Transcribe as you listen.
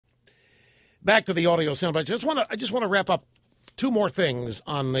back to the audio sound. But I just want to wrap up two more things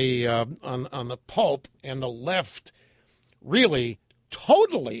on the on the Pope and the left. Really,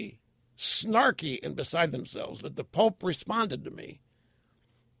 totally snarky and beside themselves that the Pope responded to me.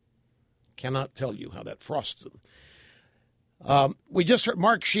 Cannot tell you how that frosts them. We just heard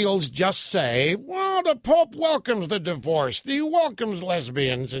Mark Shields just say, well, the Pope welcomes the divorce. He welcomes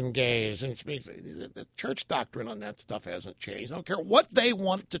lesbians and gays and speaks. The church doctrine on that stuff hasn't changed. I don't care what they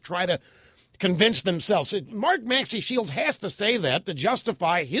want to try to convince themselves. Mark Maxey Shields has to say that to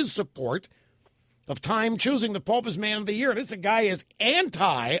justify his support of Time choosing the Pope as Man of the Year. This guy is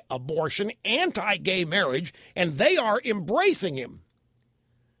anti-abortion, anti-gay marriage, and they are embracing him.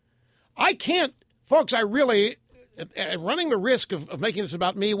 I can't, folks, I really... running the risk of making this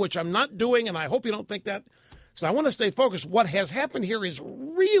about me, which I'm not doing, and I hope you don't think that, because I want to stay focused. What has happened here is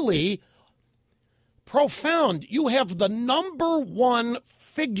really profound. You have the number one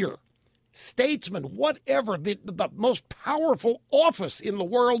figure, statesman, whatever, the most powerful office in the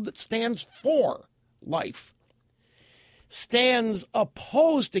world that stands for life, stands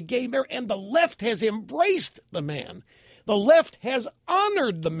opposed to gay marriage, and the left has embraced the man. The left has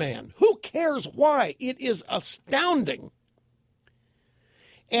honored the man. Who cares why? It is astounding.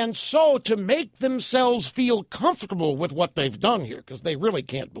 And so to make themselves feel comfortable with what they've done here, because they really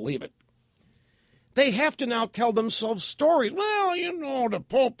can't believe it, they have to now tell themselves stories. Well, you know, the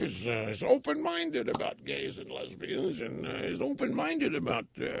Pope is open-minded about gays and lesbians, and is open-minded about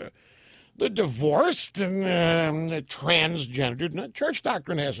the divorced and the transgendered. And church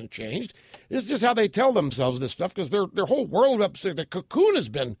doctrine hasn't changed. This is just how they tell themselves this stuff, because their whole world upset. The cocoon has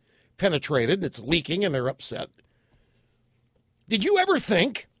been penetrated. It's leaking, and they're upset. Did you ever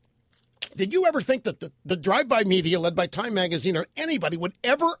think that the drive-by media led by Time Magazine or anybody would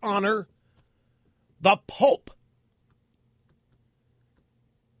ever honor the Pope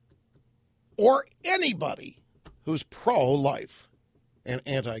or anybody who's pro-life and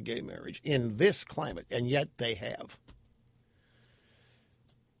anti-gay marriage in this climate? And yet they have.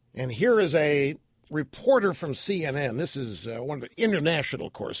 And here is a reporter from CNN. This is one of the international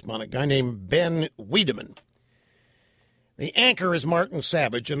correspondent, a guy named Ben Wiedemann. The anchor is Martin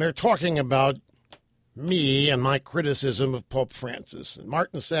Savage, and they're talking about me and my criticism of Pope Francis. And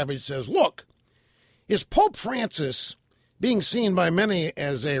Martin Savage says, look, is Pope Francis being seen by many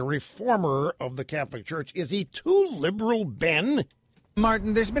as a reformer of the Catholic Church? Is he too liberal, Ben?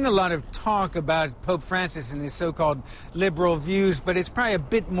 Martin, there's been a lot of talk about Pope Francis and his so-called liberal views, but it's probably a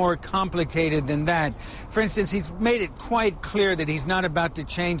bit more complicated than that. For instance, he's made it quite clear that he's not about to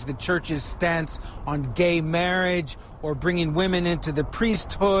change the church's stance on gay marriage or bringing women into the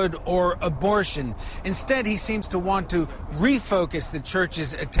priesthood or abortion. Instead, he seems to want to refocus the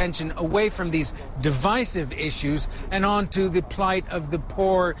church's attention away from these divisive issues and onto the plight of the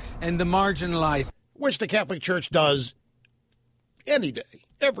poor and the marginalized. Which the Catholic Church does any day,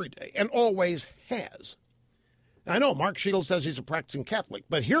 every day, and always has. I know Mark Shields says he's a practicing Catholic,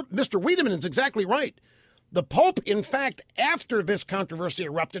 but here Mr. Wiedemann is exactly right. The Pope, in fact, after this controversy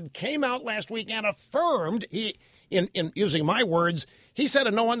erupted, came out last week and affirmed, in using my words, he said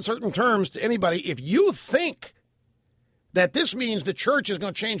in no uncertain terms to anybody, if you think that this means the church is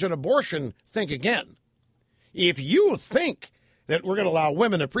going to change on abortion, think again. If you think that we're going to allow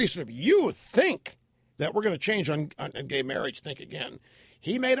women a priesthood, if you think that we're going to change on gay marriage, think again.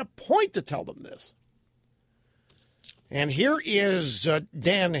 He made a point to tell them this. And here is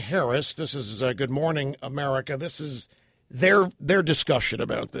Dan Harris. This is Good Morning America. This is their discussion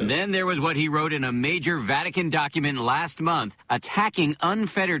about this. Then there was what he wrote in a major Vatican document last month, attacking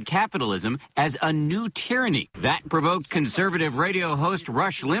unfettered capitalism as a new tyranny. That provoked conservative radio host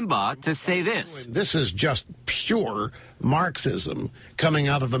Rush Limbaugh to say this. This is just pure Marxism coming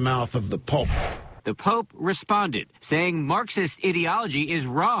out of the mouth of the Pope. The Pope responded, saying Marxist ideology is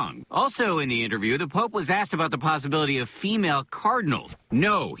wrong. Also in the interview, the Pope was asked about the possibility of female cardinals.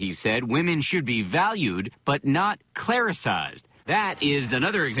 No, he said, women should be valued, but not clericized. That is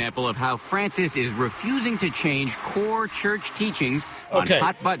another example of how Francis is refusing to change core church teachings on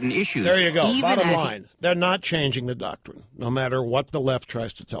hot-button issues. There you go. Bottom line, they're not changing the doctrine, no matter what the left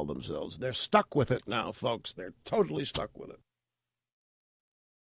tries to tell themselves. They're stuck with it now, folks. They're totally stuck with it.